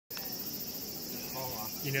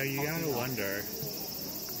You know, you gotta wonder,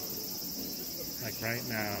 like right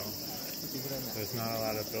now, there's not a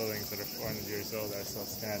lot of buildings that are 400 years old that are still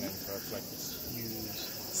standing, so it's like this huge...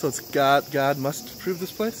 So it's God must approve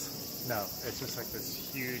this place? No, it's just like this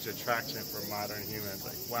huge attraction for modern humans.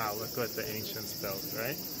 Like, wow, look what the ancients built,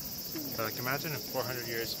 right? So like imagine in 400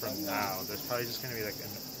 years from now, there's probably just going to be like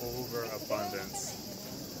an overabundance.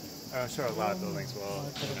 I'm sure a lot of buildings will,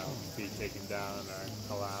 you know, be taken down or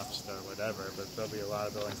collapsed or whatever, but there'll be a lot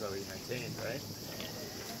of buildings that will be maintained, right?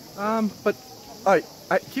 But, alright,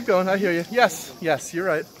 keep going, I hear you. Yes, you're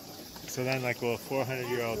right. So then, like, will a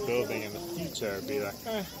 400-year-old building in the future be like,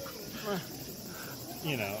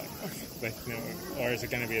 you know, like, you know, or is it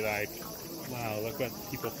going to be like, wow, look what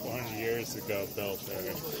people 400 years ago built? Or...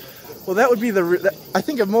 Well, that would be I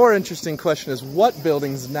think a more interesting question is what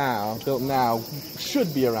buildings built now,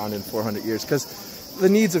 should be around in 400 years, because the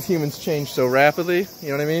needs of humans change so rapidly, you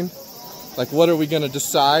know what I mean? Like, what are we going to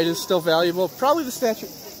decide is still valuable? Probably the Statue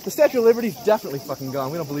of Liberty's definitely fucking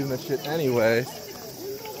gone. We don't believe in that shit anyway.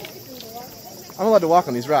 I'm allowed to walk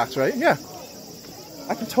on these rocks, right? Yeah.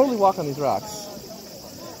 I can totally walk on these rocks.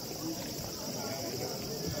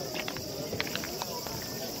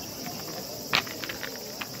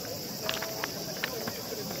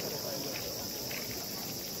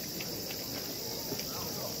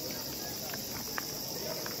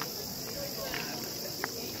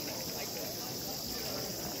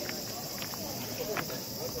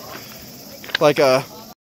 Like a